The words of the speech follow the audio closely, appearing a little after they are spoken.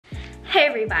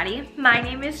everybody, my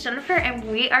name is Jennifer and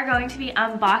we are going to be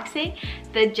unboxing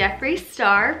the Jeffree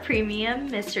Star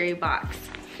Premium Mystery Box.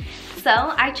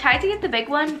 So I tried to get the big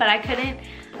one, but I couldn't.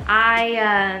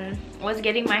 I was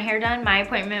getting my hair done. My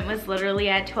appointment was literally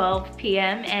at 12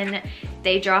 p.m. and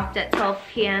they dropped at 12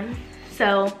 p.m.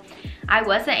 So I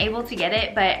wasn't able to get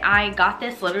it, but I got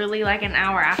this literally like an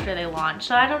hour after they launched.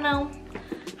 So I don't know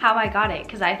how I got it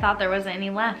because I thought there wasn't any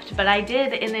left, but I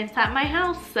did, and it's at my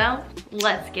house, so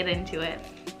let's get into it.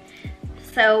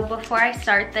 So before I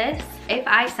start this, if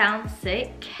I sound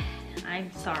sick,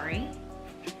 I'm sorry,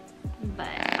 but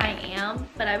I am.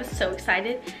 But I was so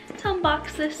excited to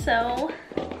unbox this, so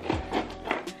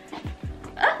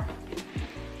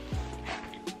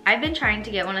I've been trying to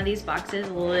get one of these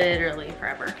boxes literally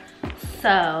forever.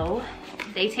 So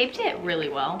they taped it really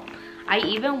well. I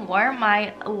even wore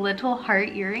my little heart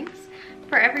earrings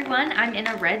for everyone. I'm in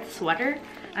a red sweater.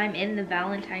 I'm in the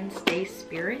Valentine's Day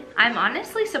spirit. I'm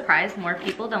honestly surprised more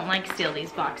people don't like steal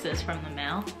these boxes from the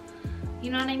mail.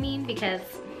 You know what I mean? Because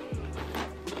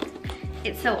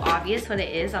it's so obvious what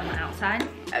it is on the outside.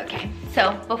 Okay,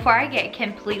 so before I get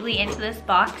completely into this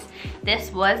box,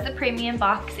 this was the premium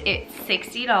box. It's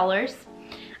 $60.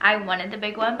 I wanted the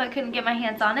big one but couldn't get my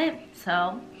hands on it.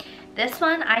 So this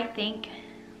one, I think,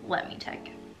 let me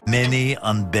check. Many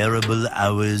unbearable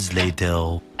hours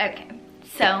later. Okay,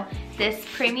 so this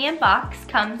premium box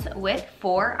comes with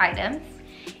 4 items.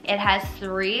 It has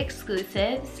 3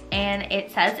 exclusives and it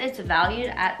says it's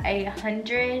valued at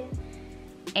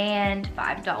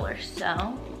 $105.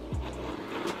 So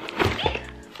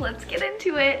let's get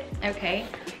into it. Okay,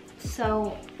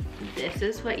 so this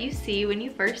is what you see when you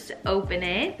first open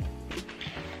it.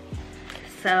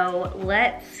 So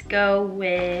let's go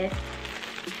with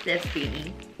this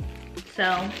beanie.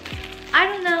 So I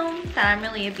don't know that I'm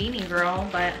really a beanie girl,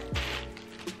 but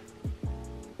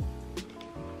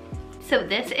so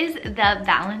this is the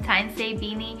Valentine's Day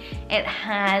beanie. It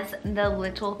has the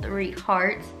little 3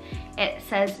 hearts. It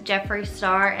says Jeffree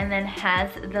Star and then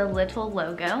has the little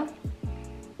logo.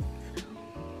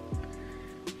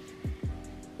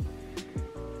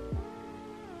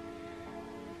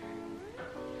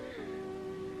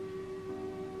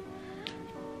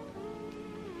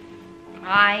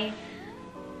 I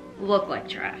look like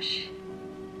trash.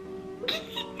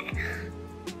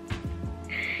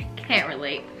 Can't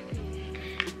relate.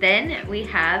 Then we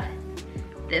have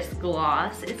this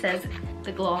gloss. It says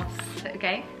the gloss,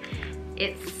 okay?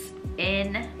 It's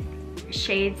in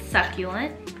shade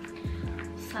Succulent.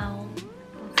 So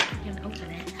let's see if we can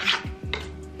open it.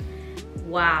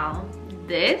 Wow,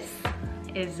 this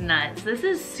is nuts. This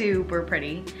is super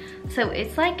pretty. So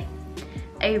it's like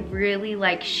a really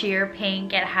like sheer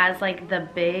pink. It has like the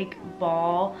big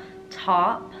ball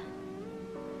top.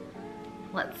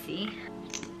 Let's see.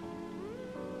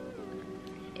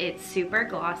 It's super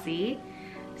glossy.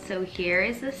 So here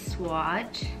is the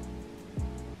swatch.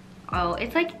 Oh,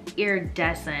 it's like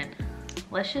iridescent.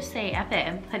 Let's just say F it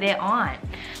and put it on.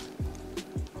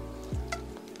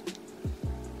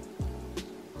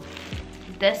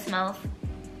 This smells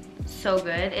so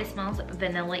good. It smells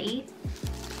vanilla-y.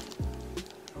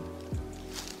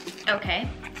 Okay,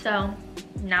 so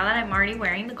now that I'm already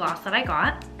wearing the gloss that I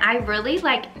got, I really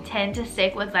like tend to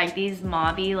stick with like these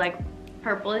mauvey, like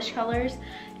purplish colors,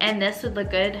 and this would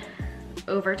look good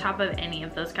over top of any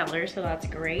of those colors, so that's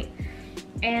great.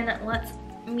 And let's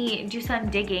me do some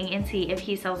digging and see if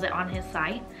he sells it on his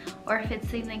site or if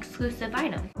it's an exclusive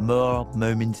item. More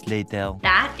moments later.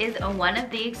 That is one of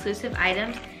the exclusive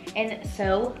items, and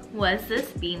so was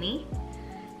this beanie.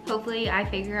 Hopefully I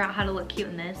figure out how to look cute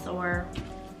in this. Or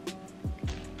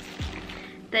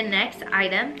the next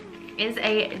item is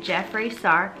a Jeffree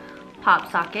Star pop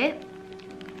socket.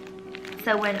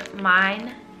 So when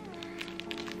mine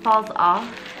falls off,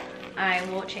 I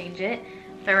will change it.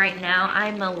 But right now,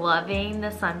 I'm loving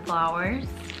the sunflowers.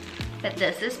 But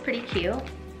this is pretty cute.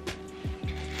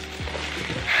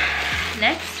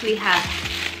 Next, we have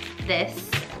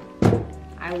this.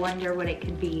 I wonder what it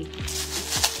could be.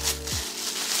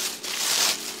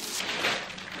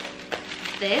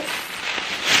 This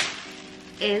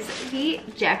is the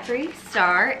Jeffree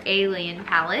Star Alien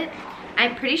palette.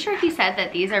 I'm pretty sure he said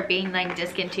that these are being like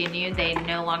discontinued. They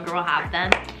no longer will have them.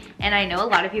 And I know a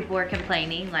lot of people were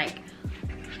complaining, like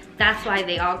that's why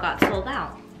they all got sold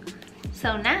out.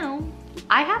 So now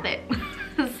I have it.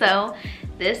 So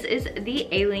this is the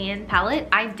Alien palette.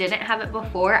 I didn't have it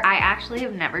before. I actually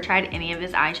have never tried any of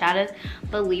his eyeshadows,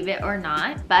 believe it or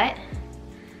not, but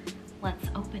let's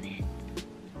open it.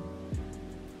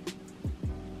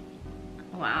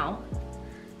 Wow.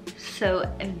 So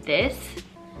this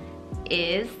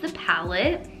is the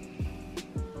palette.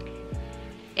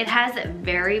 It has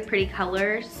very pretty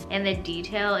colors and the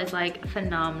detail is like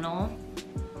phenomenal.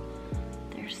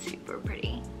 They're super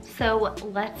pretty. So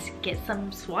let's get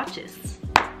some swatches.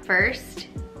 First,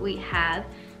 we have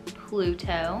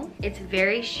Pluto. It's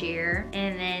very sheer.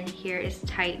 And then here is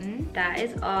Titan. That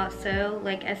is also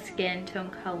like a skin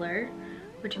tone color,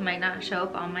 which might not show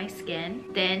up on my skin.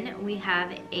 Then we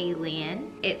have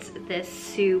Alien. It's this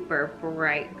super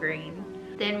bright green.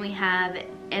 Then we have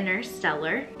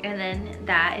Interstellar, and then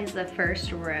that is the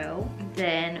first row.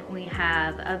 Then we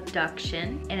have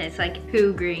Abduction, and it's like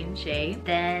poo green shade.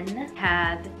 Then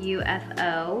have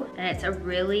UFO, and it's a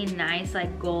really nice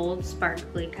like gold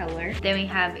sparkly color. Then we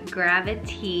have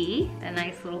Gravity, a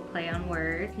nice little play on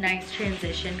words, nice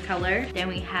transition color. Then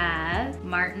we have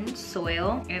Martin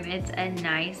Soil, and it's a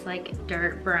nice like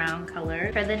dirt brown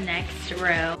color. For the next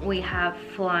row, we have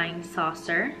Flying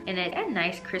Saucer, and it's a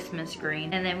nice Christmas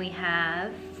green. And then we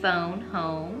have Phone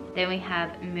Home. Then we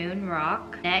have Moon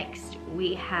Rock. Next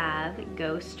we have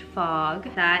Ghost Fog.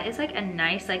 That is like a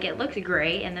nice, like it looks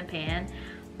gray in the pan,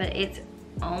 but it's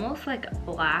almost like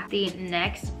black. The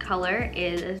next color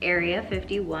is Area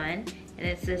 51, and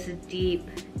it's this deep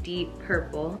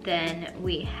purple. Then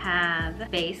we have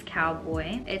Space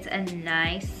Cowboy. It's a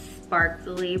nice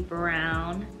sparkly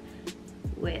brown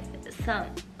with some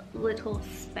little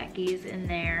speckies in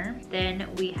there. Then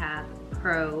we have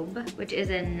Probe, which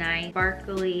is a nice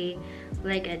sparkly,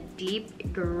 like a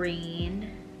deep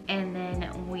green. And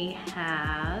then we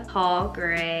have Tall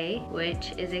Gray,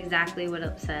 which is exactly what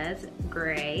it says,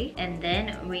 gray. And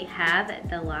then we have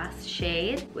the last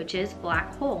shade, which is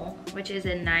Black Hole, which is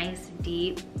a nice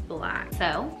deep black.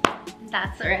 So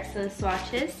that's the rest of the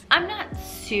swatches. I'm not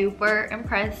super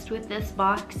impressed with this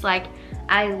box. Like,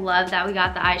 I love that we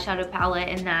got the eyeshadow palette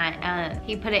and that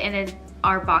he put it in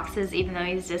our boxes even though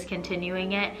he's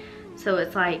discontinuing it. So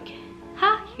it's like,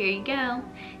 ha, here you go.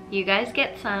 You guys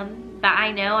get some. But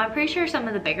I know, I'm pretty sure some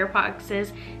of the bigger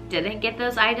boxes didn't get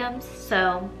those items.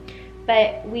 So,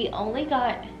 but we only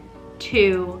got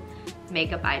 2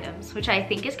 makeup items, which I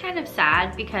think is kind of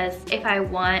sad, because if I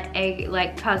want a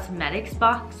like cosmetics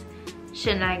box,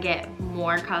 shouldn't I get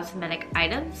more cosmetic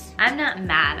items? I'm not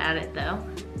mad at it though.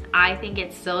 I think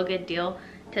it's still a good deal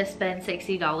to spend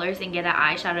 $60 and get an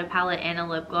eyeshadow palette and a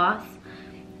lip gloss.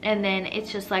 And then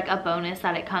it's just like a bonus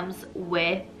that it comes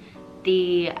with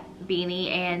the beanie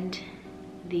and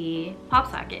the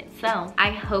pop socket. So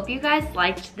I hope you guys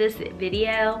liked this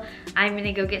video. I'm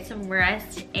gonna go get some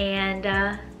rest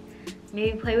and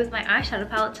maybe play with my eyeshadow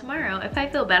palette tomorrow if I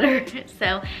feel better.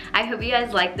 So I hope you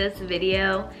guys liked this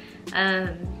video.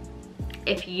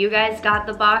 If you guys got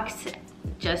the box,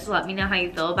 just let me know how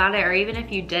you feel about it, or even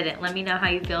if you didn't, let me know how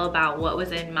you feel about what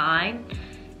was in mine.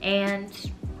 And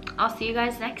I'll see you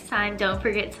guys next time. Don't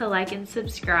forget to like and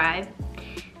subscribe.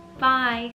 Bye.